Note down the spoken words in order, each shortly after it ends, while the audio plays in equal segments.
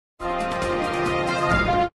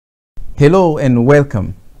Hello and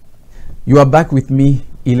welcome. You are back with me,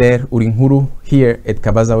 Hilaire Urinhuru, here at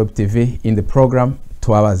Kabaza Web TV in the program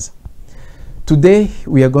Twabaza. Today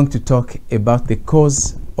we are going to talk about the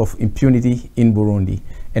cause of impunity in Burundi,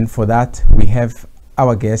 and for that we have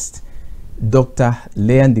our guest, Dr.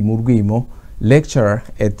 Leah Ndimurwimo, lecturer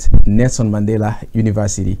at Nelson Mandela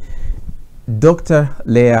University. Dr.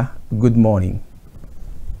 Leah, good morning.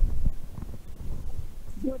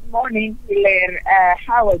 Good morning, Hilaire.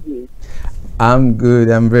 How are you? I'm good.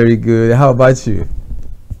 I'm very good. How about you?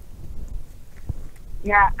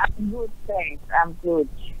 Yeah, I'm good, thanks. I'm good.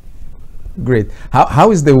 Great.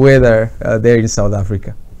 How is the weather there in South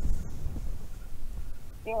Africa?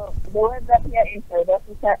 The weather here in South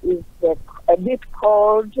Africa is a bit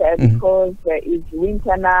cold because it's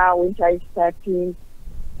winter now. Winter is starting,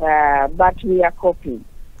 but we are coping.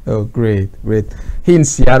 Oh, great. Here in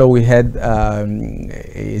Seattle, we had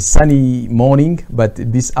a sunny morning, but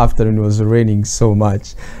this afternoon it was raining so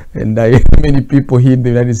much. And many people here in the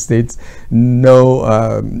United States know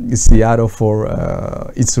Seattle for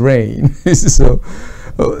its rain. So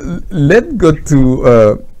let's go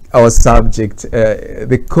to our subject,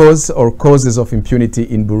 the cause or causes of impunity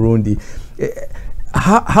in Burundi.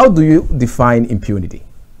 How do you define impunity?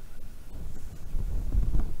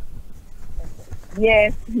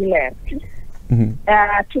 Yes, Hilaire.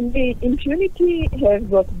 To me, impunity has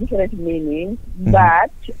got different meanings,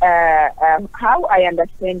 but how I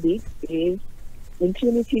understand it is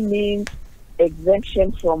impunity means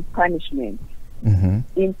exemption from punishment.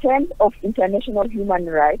 In terms of international human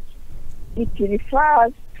rights, it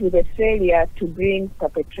refers to the failure to bring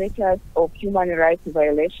perpetrators of human rights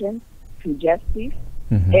violations to justice,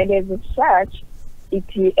 and as such,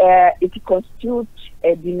 it constitutes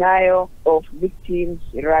a denial of victims'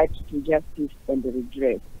 right to justice and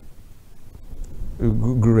redress.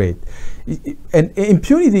 Great. And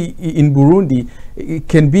impunity in Burundi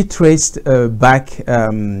can be traced back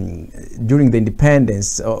during the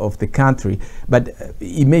independence of the country, but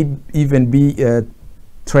it may even be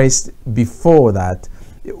traced before that.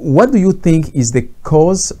 What do you think is the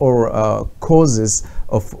cause or causes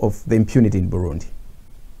of the impunity in Burundi?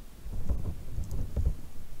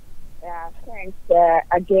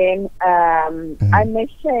 Again, I may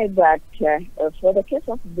say that for the case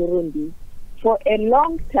of Burundi, for a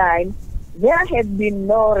long time, there has been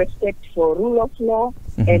no respect for rule of law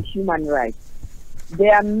and human rights.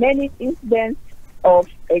 There are many incidents of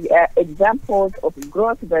examples of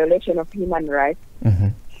gross violation of human rights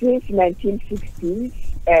since 1960s,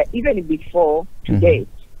 even before to date.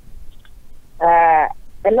 A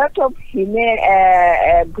lot of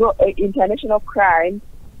international crimes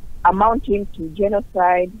amounting to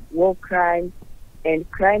genocide, war crimes, and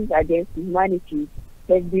crimes against humanity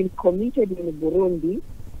have been committed in Burundi,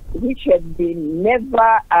 which have been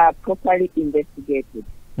never properly investigated.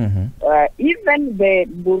 Even the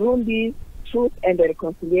Burundi Truth and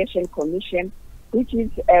Reconciliation Commission, which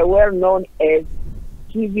is well known as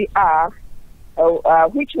TVR,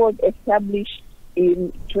 which was established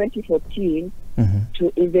in 2014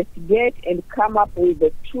 to investigate and come up with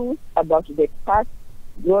the truth about the past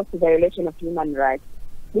gross violation of human rights,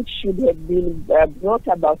 which should have been brought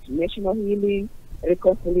about national healing,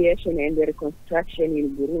 reconciliation, and reconstruction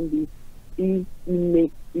in Burundi, is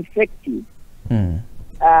ineffective.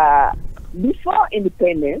 Before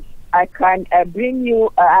independence, I can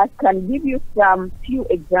give you some few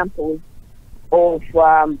examples of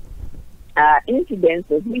incidents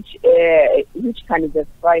which can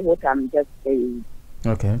justify what I'm just saying.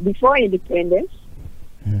 Okay. Before independence,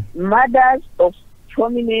 murders of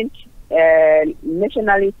prominent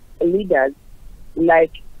nationalist leaders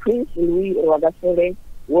like Prince Louis Rwagasore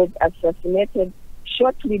was assassinated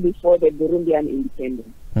shortly before the Burundian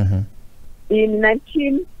independence. In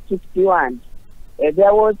 1961,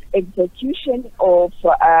 there was execution of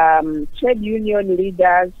trade union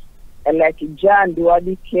leaders like John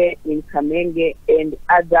Duwadike in Kamenge and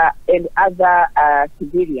other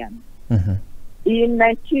civilians. In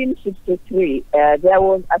 1963, there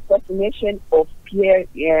was assassination of Pierre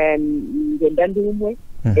Ndimurwimo,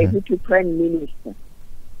 a Hutu prime minister.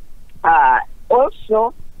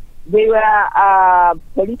 Also, there were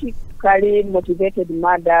politically motivated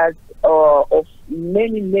murders of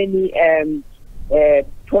many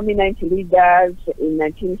prominent leaders in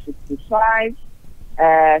 1965,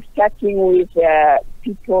 starting with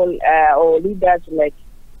people or leaders like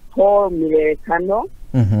Paul Mirekano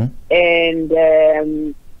and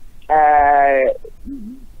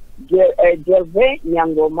Gervais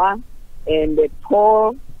Nyangoma and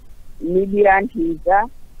Paul Midian Hiza,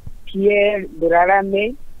 Pierre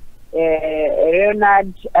Burarame,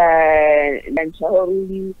 Leonard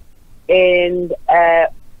Nanchahoruli, and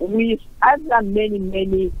with other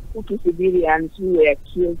many Hutu civilians who were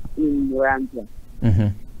killed in Rwanda.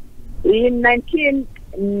 In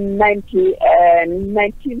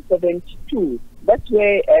 1972, that's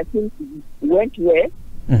where things went well,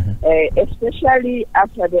 especially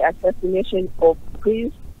after the assassination of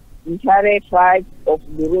Prince Ntare V of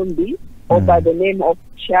Burundi, or by the name of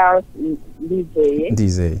Charles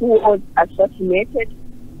Ndizeye, who was assassinated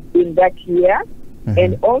in that year,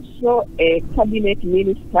 and also a cabinet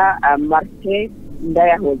minister, Martin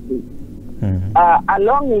Ndayahoze,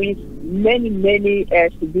 along with many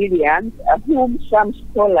civilians, whom some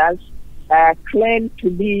scholars claim to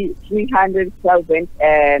be 300,000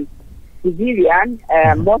 civilians,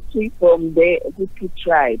 mostly from the Hutu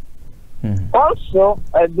tribe. Also,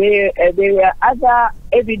 there were other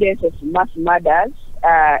evidence of mass murders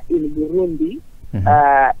in Burundi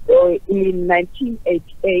in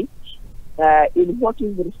 1988 in what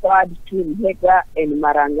is referred to Nhega and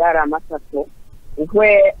Marangara massacre,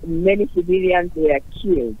 where many civilians were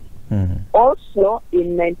killed. Also,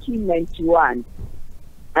 in 1991,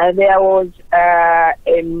 there was a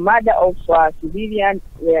murder of civilian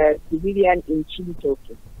in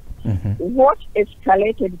Chibitoke. What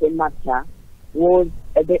escalated the matter was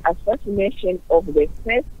the assassination of the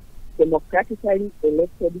first democratically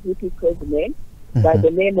elected Hutu president by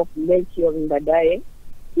the name of Melchior Ndadaye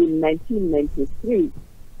in 1993,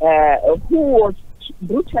 who was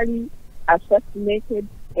brutally assassinated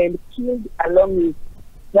and killed along with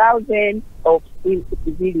thousands of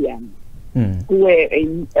civilians who were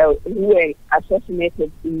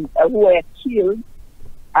assassinated, who were killed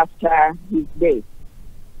after his death.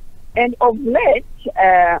 And of late,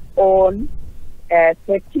 on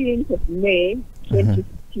 13th of May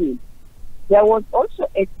 2015, there was also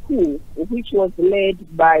a coup which was led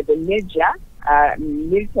by the major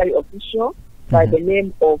military official by the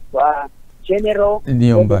name of General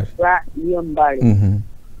Nyombari.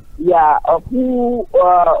 Yeah, who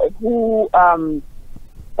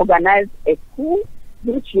organized a coup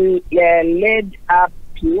which led up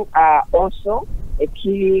to also a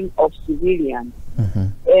killing of civilians.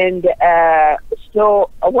 And so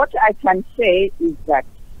what I can say is that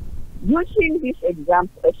using this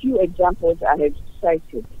example, a few examples I have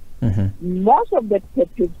cited, most of the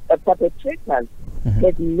perpetrators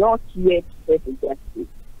have not yet faced justice.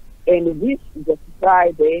 And this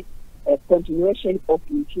justifies the continuation of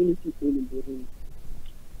impunity in Burundi.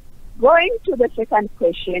 Going to the second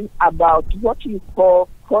question about what you call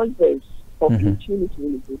causes of impunity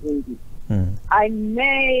in Burundi, I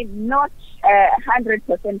may not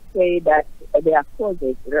 100% say that they are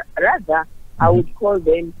causes. Rather, I would call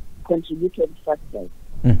them contributory factors.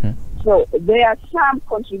 So there are some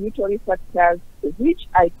contributory factors which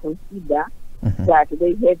I consider that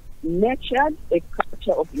they have nurtured a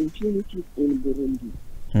culture of impunity in Burundi.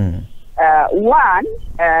 One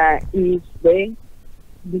is the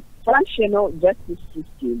dysfunctional justice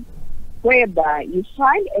system, whereby you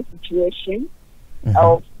find a situation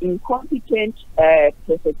of incompetent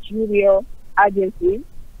prosecutorial agencies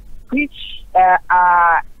which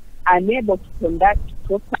are unable to conduct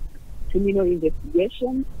proper criminal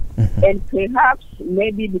investigations, and perhaps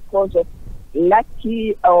maybe because of lack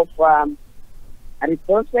of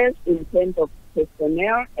resources in terms of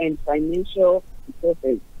personnel and financial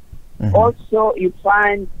resources. Also, you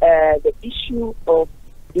find the issue of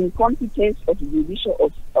incompetence of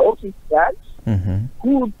judicial officers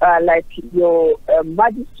who are like your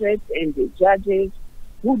magistrates and the judges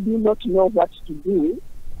who do not know what to do.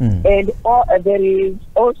 And there is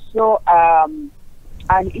also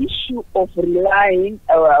an issue of relying,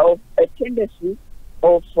 of a tendency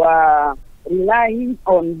of relying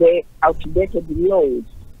on the outdated laws,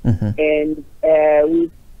 and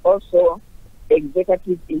with also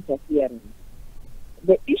executive interference.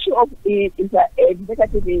 The issue of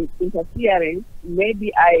executive interference,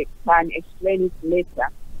 maybe I can explain it later,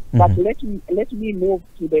 but let me move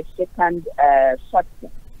to the second factor.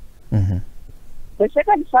 The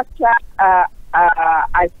second factor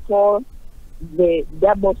I call the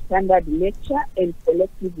double standard nature and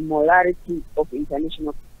selective morality of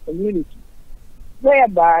international community,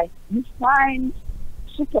 whereby you find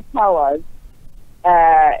superpowers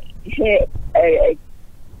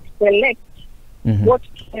select what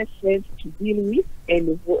cases to deal with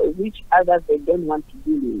and which others they don't want to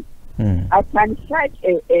deal with. I can cite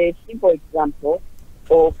a simple example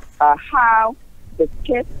of how the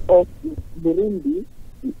case of Burundi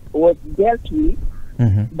was dealt with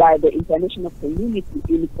by the international community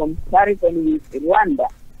in comparison with Rwanda.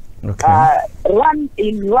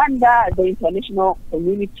 In Rwanda, the international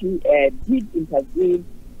community did intervene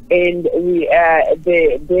and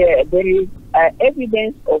there is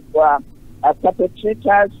evidence of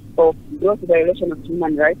perpetrators of gross violation of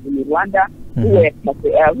human rights in Rwanda who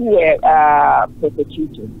were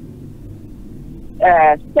persecuted.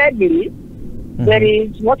 Thirdly, there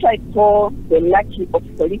is what I call the lack of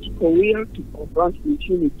political will to confront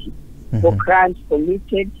impunity for crimes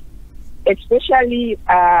committed, especially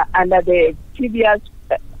under the previous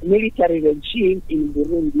military regime in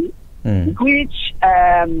Burundi, which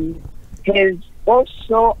has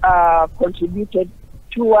also contributed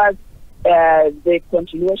towards the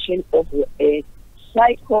continuation of a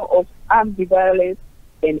cycle of ambivalence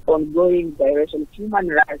and ongoing violation of human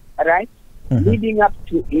rights, leading up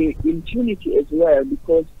to impunity as well,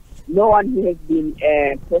 because no one who has been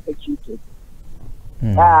prosecuted.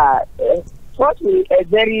 Fourthly,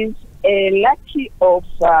 there is a lack of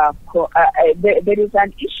there is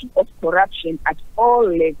an issue of corruption at all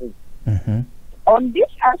levels. On this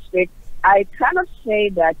aspect, I cannot say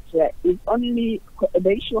that it's only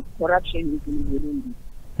the issue of corruption is in Burundi.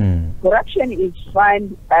 Corruption is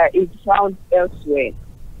found elsewhere,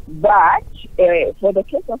 but for the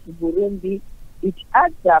case of Burundi, it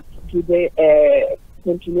adds up to the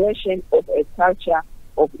continuation of a culture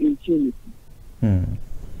of impunity.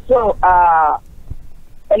 So,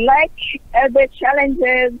 like the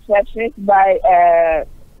challenges faced by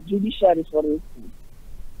judiciary, for instance,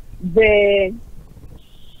 the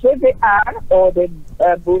CVR, or the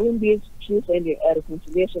Burundi's Truth and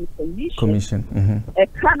Reconciliation Commission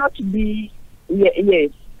cannot be,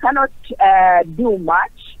 cannot do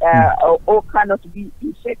much or cannot be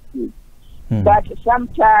effective. But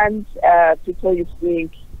sometimes people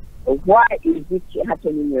think, why is it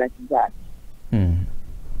happening like that?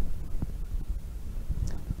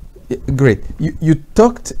 Great. You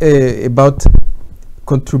talked about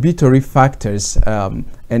contributory factors, and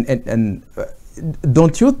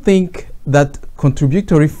don't you think that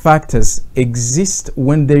contributory factors exist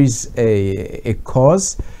when there is a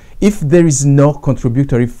cause? If there is no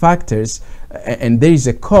contributory factors and there is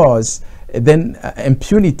a cause, then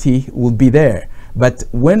impunity will be there. But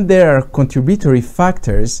when there are contributory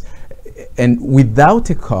factors and without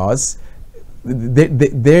a cause,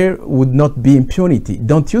 there would not be impunity.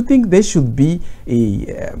 Don't you think there should be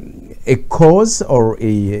a cause or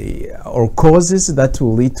causes that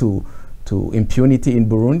will lead to impunity in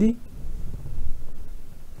Burundi?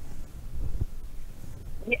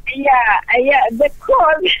 Yeah. The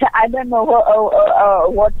cause, I don't know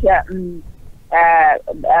what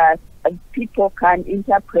people can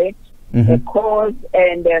interpret the cause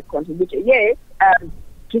and contribute. Yes,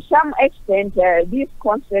 to some extent, this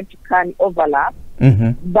concept can overlap,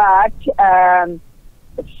 but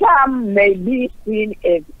some may be seen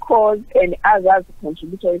as cause and others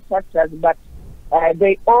contributory factors, but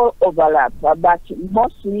they all overlap. But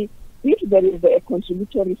mostly, if there is a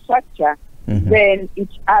contributory factor, then it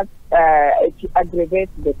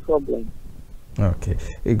aggravates the problem. Okay,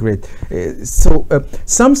 great. So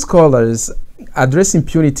some scholars address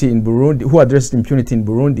impunity in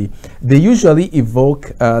Burundi, they usually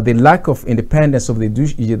evoke the lack of independence of the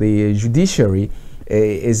judiciary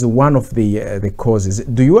as one of the causes.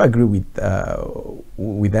 Do you agree with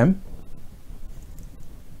them?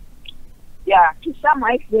 Yeah, to some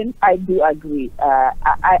extent, I do agree.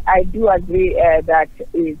 I do agree that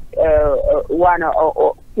is one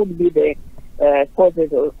or could be the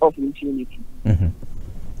causes of impunity.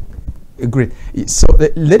 Great. So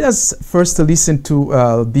let us first listen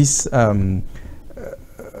to this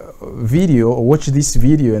video, or watch this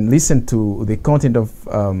video and listen to the content of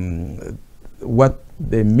what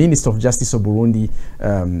the Minister of Justice of Burundi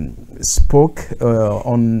spoke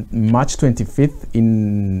on March 25th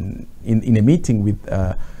in a meeting with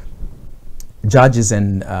judges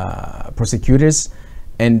and prosecutors,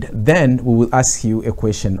 and then we will ask you a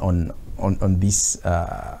question on this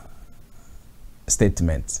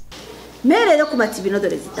statement. Merero ku tribunal de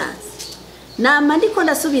residence nama ndiko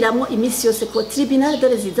ndasubiramo imisi yose ko tribunal de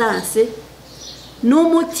residence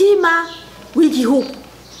n'umutima w'igihugu.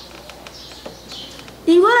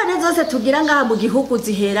 Ingorane zose tugira ngaha mu gihugu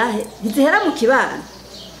zihera he? Zihera mu kibano,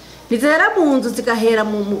 zihera mu nzu, zigahera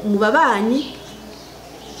mu babanyi,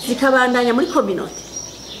 zikabandanya muri community.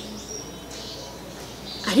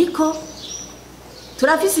 Ariko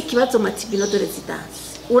turafise ikibazo mu tribunal de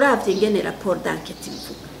residence. Uravye ngene rapport d'enquête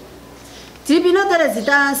ivuga, tribunal de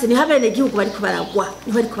residence ni habene gihugu bariko baragwa,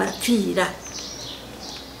 ni bariko barapfira.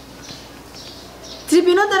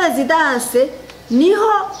 Tribunal de residence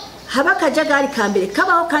niho haba kajagari kambere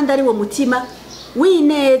kabaho, kandi ari wo mutima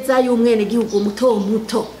w'ineza y'umwene gihugu muto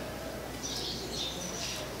muto.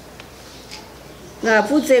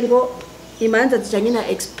 Navuze ngo imanza zijanye na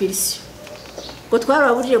expulsion ngo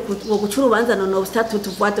twarabujije guca urubanza none statut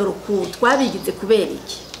voie de recours twabigize kubera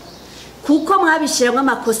iki kuko mwabishiramwe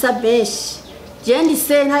amakosa menshi je ndi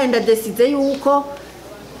sentare ndadesize yuko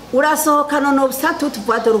urasohoka none statut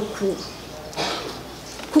voie de recours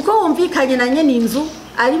kuko wumvikanye na nyene inzu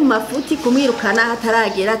ari mu mafuti kumwirukana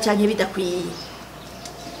hataragera canke bidakwiye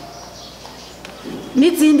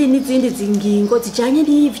n'izindi zingingo zijanye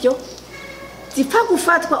n'ivyo zipfa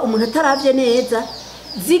gufatwa umuntu ataravye neza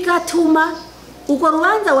zigatuma urwo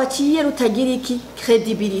rubanza waciye rutagira iki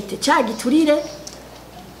credibility cagiturire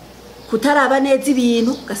kutaraba neza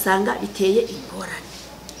ibintu ugasanga biteye ingorane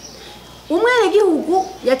umwenegihugu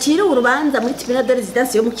yaciriwe urubanza muri tribunal de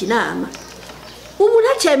résidence yo mu Kinama ubu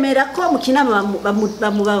ntacemera ko mu Kinama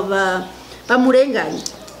bamurenganya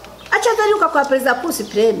acaza yuko kwa perezida Cour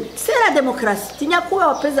supreme c'est la démocratie tinyakuba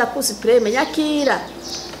wa perezida Cour supreme nyakira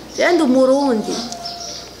yenda umurundi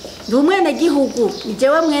ndi umwenegihugu ni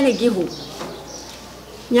jewe mwenegihugu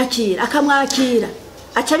nyakira akamwakira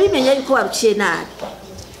aca bimenya yuko waruciye nabi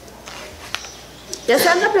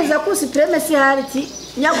yasanga perezida Cour supreme si hariti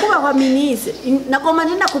nyakubahwa ministre nagoma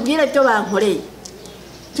nenda kubwira ibyo bankoreye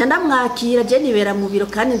cyanda mwakira je nibera mu biro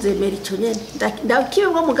kandi nzemera ico nyene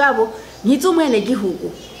ndakibwo mugabo nkize umwene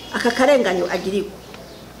gihugu aka karenganyo agiriwe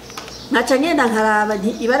nkaca ngenda nkaraba nti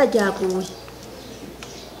ibara ryaguye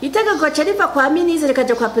itegeko cariva kwa ministre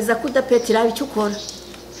rikaje kwa perezida kudapetira bicukora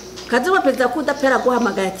kazuba perezida kudapera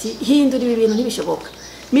guhamagara ati hindura ibi bintu ntibishoboka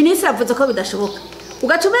ministre avuze ko bidashoboka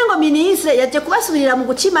ugacumengo ministre yaje kubasubirira mu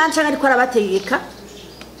guca imanza ariko arabategeka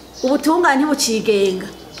ubutungane bucigenga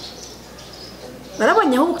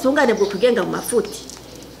barabonye aho ubutungane bwo kugenga mu mafuti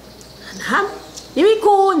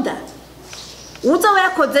nibikunda uza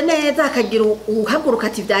yakoze neza akagira uhaguruka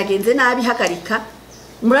ati byagenze nabi hagarika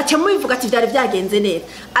murace mubivuga ati byari byagenze neza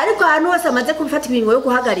ariko ahantu hose amaze kubifata ibingo yo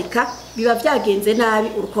guhagarika biba byagenze nabi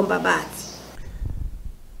urukomba bazi.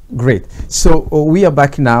 Great. So we are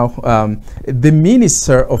back now. The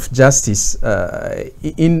Minister of Justice,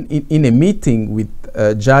 in a meeting with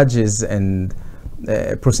judges and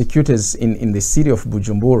prosecutors in the city of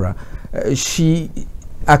Bujumbura, she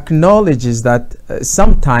acknowledges that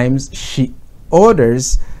sometimes she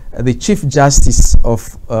orders the Chief Justice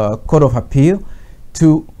of Court of Appeal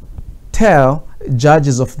to tell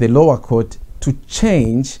judges of the lower court to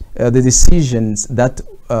change the decisions that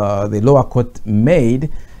the lower court made,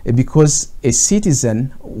 because a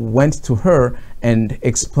citizen went to her and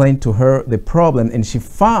explained to her the problem, and she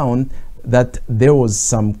found that there was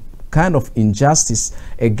some kind of injustice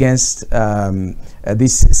against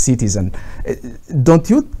this citizen. Don't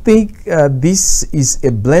you think this is a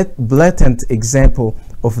blatant example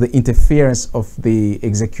of the interference of the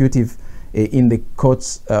executive in the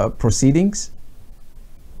court's proceedings?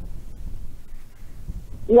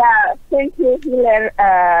 Yeah, thank you, Hiller,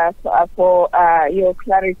 for your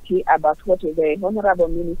clarity about what the Honorable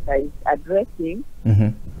Minister is addressing. Mm-hmm.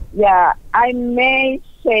 Yeah, I may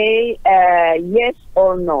say yes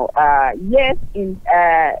or no. Yes,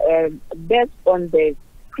 based on the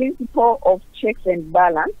principle of checks and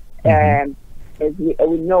balance, as we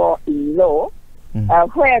know in law,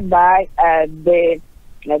 whereby the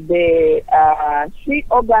three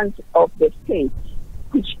organs of the state,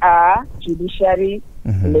 which are judiciary,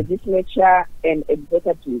 legislature, and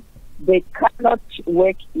executive, they cannot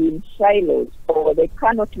work in silos, or they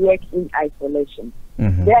cannot work in isolation.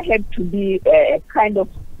 There had to be a kind of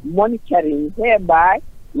monitoring whereby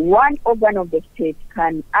one organ of the state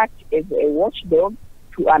can act as a watchdog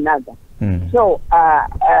to another. So,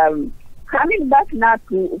 coming back now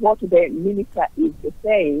to what the minister is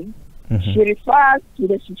saying, she refers to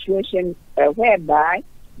the situation whereby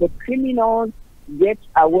the criminals get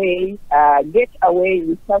away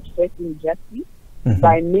without facing justice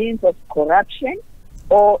by means of corruption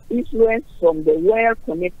or influence from the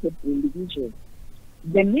well-connected individuals.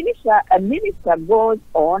 The minister goes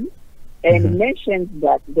on and mentions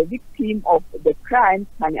that the victim of the crime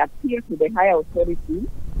can appeal to the higher authority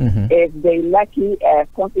if they lack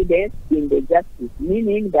confidence in the justice,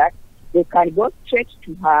 meaning that they can go straight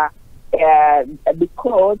to her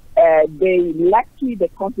because they lack the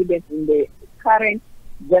confidence in the current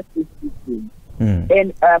justice system.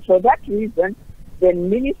 And for that reason, the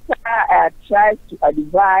minister tries to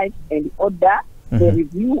advise and order the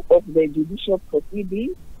review of the judicial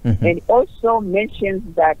proceedings, and also mentions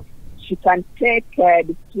that she can take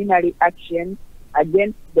disciplinary action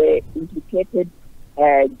against the implicated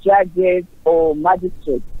judges or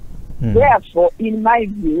magistrates. Therefore, in my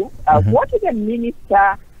view, what the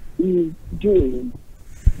minister is doing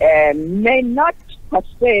may not per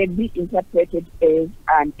se be interpreted as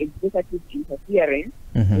an executive interference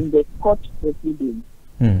in the court proceedings,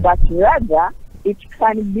 but rather it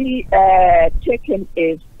can be taken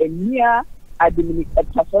as a mere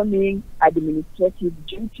performing administrative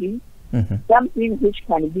duty, something which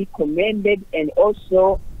can be commended, and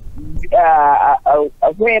also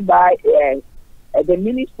whereby the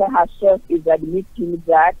minister herself is admitting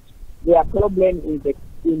that there are problems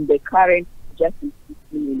in the current justice system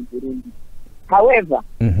in Burundi. However,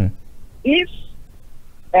 if,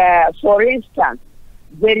 for instance,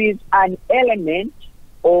 there is an element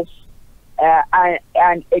of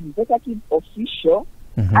an executive official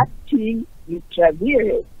acting intra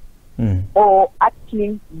vires or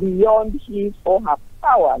acting beyond his or her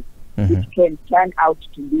powers, it can turn out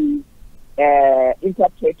to be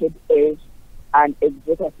interpreted as an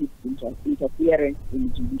executive interference in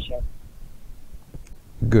the judiciary.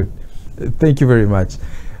 Good. Thank you very much.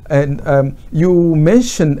 And you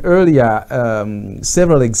mentioned earlier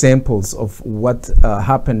several examples of what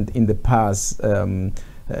happened in the past,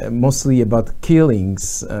 mostly about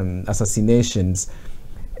killings, assassinations.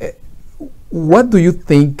 What do you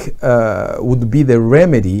think would be the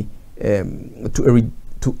remedy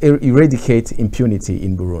to eradicate impunity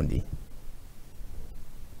in Burundi?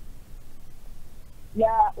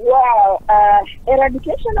 Yeah, well,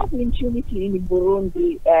 eradication of impunity in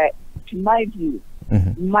Burundi, to my view,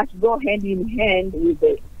 must go hand in hand with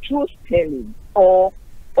the truth-telling or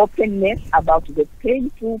openness about the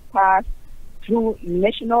painful past through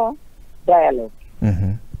national dialogue.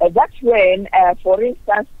 That's when, for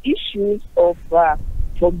instance, issues of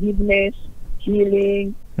forgiveness,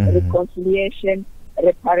 healing, reconciliation,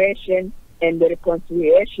 reparation, and the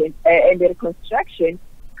reconciliation and the reconstruction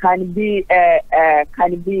can be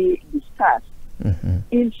discussed.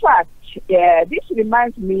 In fact, this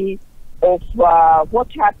reminds me of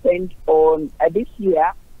what happened on this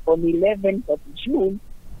year on 11th of June,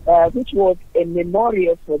 which was a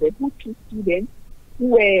memorial for the Hutu students who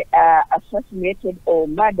were assassinated or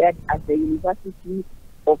murdered at the University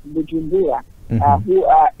of Bujumbura, who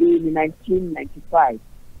are in 1995.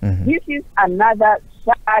 This is another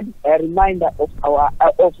sad reminder of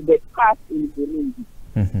the past in Burundi,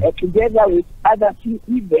 together with other few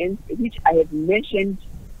events which I have mentioned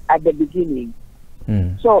at the beginning.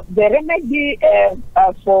 So the remedy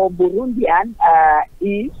for Burundians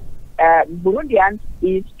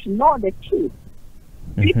is to know the truth.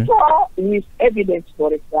 People with evidence,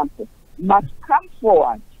 for example, must come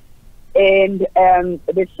forward, and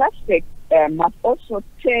the suspect must also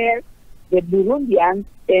tell the Burundians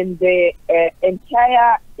and the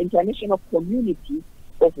entire international community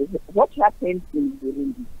of what happened in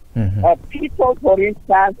Burundi. People, for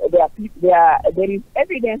instance, there is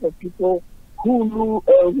evidence of people who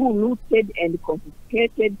looted and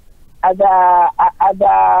confiscated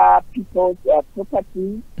other people's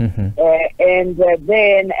property, and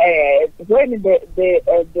then when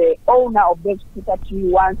the owner of those property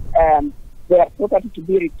wants their property to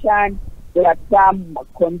be returned, there are some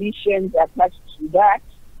conditions attached to that,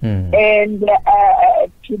 and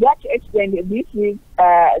to that extent,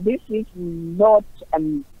 this is not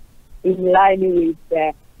in line with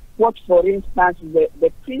what, for instance,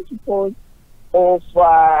 the principles of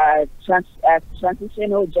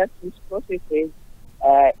transitional justice processes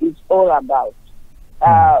is all about.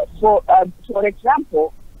 For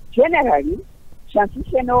example, generally,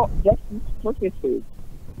 transitional justice processes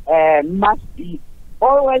must be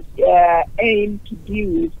always aimed to deal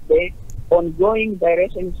with the ongoing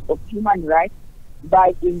violations of human rights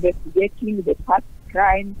by investigating the past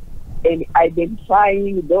crimes and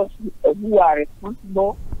identifying those who are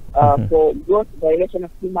responsible for gross violation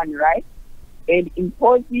of human rights, and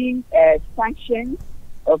imposing sanctions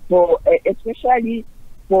especially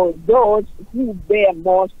for those who bear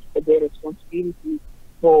most of the responsibility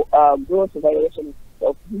for gross violations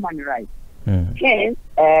of human rights. Hence,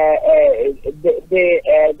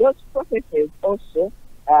 those processes also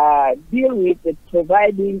deal with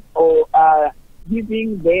providing or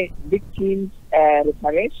giving the victims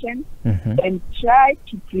reparation and try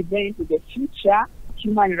to prevent the future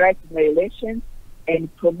human rights violations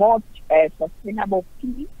and promote sustainable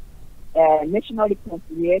peace, national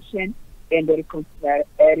reconciliation, and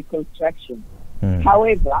reconstruction.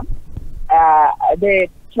 However, the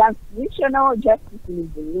transitional justice in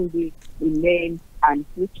Burundi remains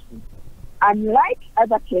unfruitful. Unlike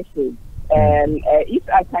other cases, if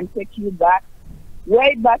I can take you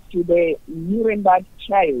way back to the Nuremberg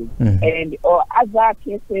trial and or other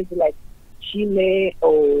cases like Chile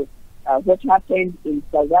or what happened in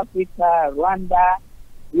South Africa, Rwanda,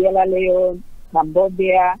 Sierra Leone,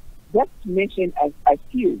 Cambodia, just to mention a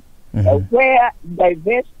few. where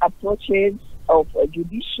diverse approaches of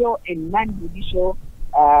judicial and non-judicial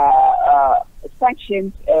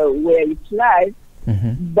sanctions were utilized,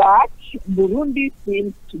 but Burundi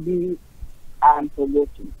seems to be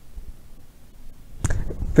unforgotten.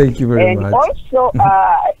 Thank you very much. And also,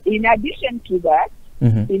 in addition to that,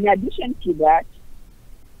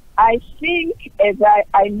 I think, as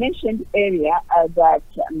I mentioned earlier, that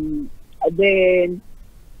the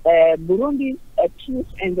Burundi's Truth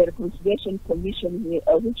and Reconciliation Commission,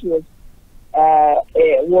 which was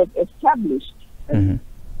established,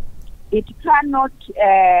 it cannot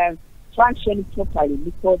function properly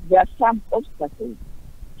because there are some obstacles.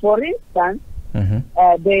 For instance,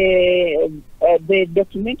 the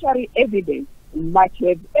documentary evidence might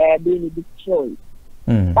have been destroyed.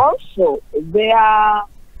 Also, there are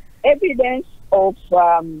evidence of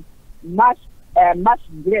mass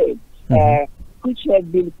graves which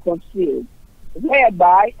have been concealed,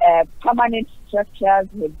 whereby permanent structures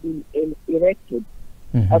have been erected.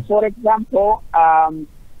 For example,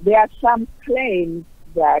 there are some claims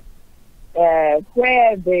that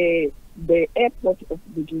where the airport of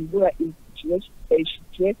Bujumbura is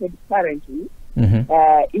situated currently,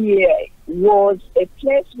 was a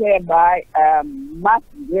place whereby mass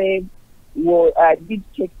graves did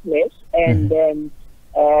take place, and then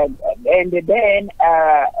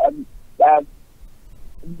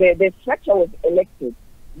the structure was elected.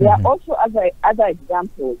 There are also other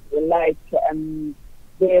examples, like the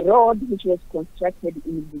road which was constructed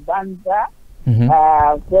in Bubanza,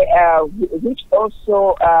 which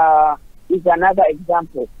also is another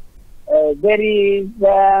example. There is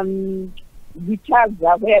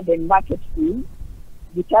Vitaza, where the market is.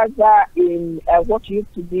 Vitaza in what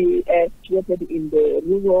used to be situated in the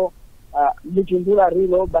rural, Bujumbura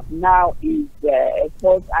rural, but now is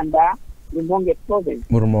falls under Rumonge province.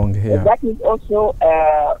 That is also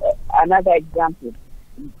another example.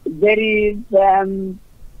 There is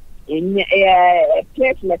in a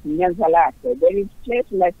place like Nyanzalate, there is a place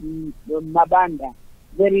like Mabanda,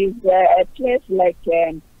 there is a place like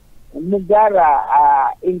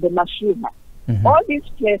Mugara in the Mashuha. All these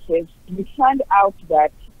places, we find out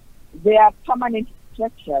that there are permanent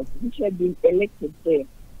structures which have been elected there.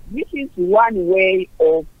 This is one way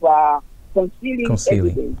of concealing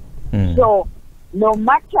evidence. So, no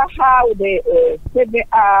matter how the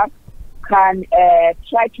CVR can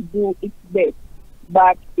try to do its best,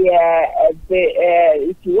 but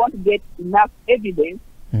if you want to get enough evidence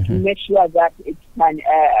to make sure that it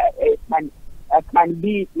can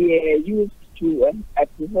be used to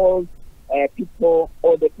hold people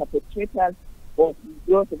or the perpetrators of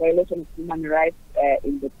gross violation of human rights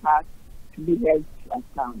in the past to be held to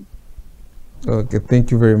account. Okay, thank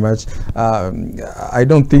you very much. I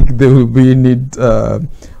don't think there will be a need of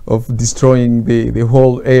destroying the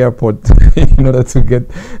whole airport in order to get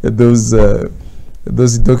those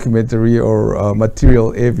documentary or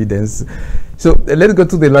material evidence. So let's go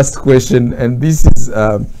to the last question, and this is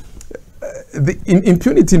the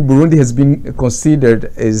impunity in Burundi has been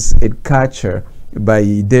considered as a culture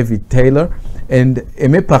by David Taylor, and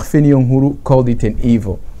Aimé Parfait Niyonkuru called it an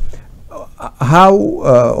evil. How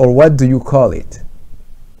or what do you call it?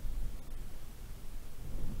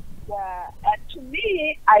 To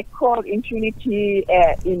me, I call impunity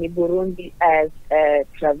in Burundi as a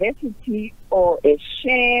travesty or a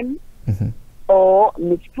shame or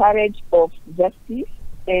miscarriage of justice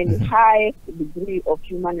and highest degree of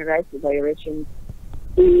human rights violations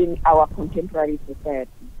in our contemporary society.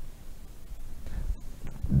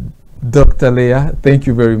 Dr. Leah, thank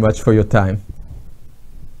you very much for your time.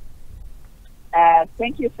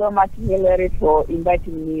 Thank you so much, Hillary, for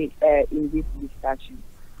inviting me in this discussion.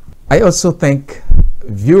 I also thank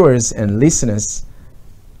viewers and listeners.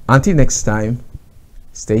 Until next time,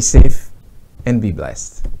 stay safe and be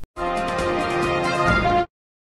blessed.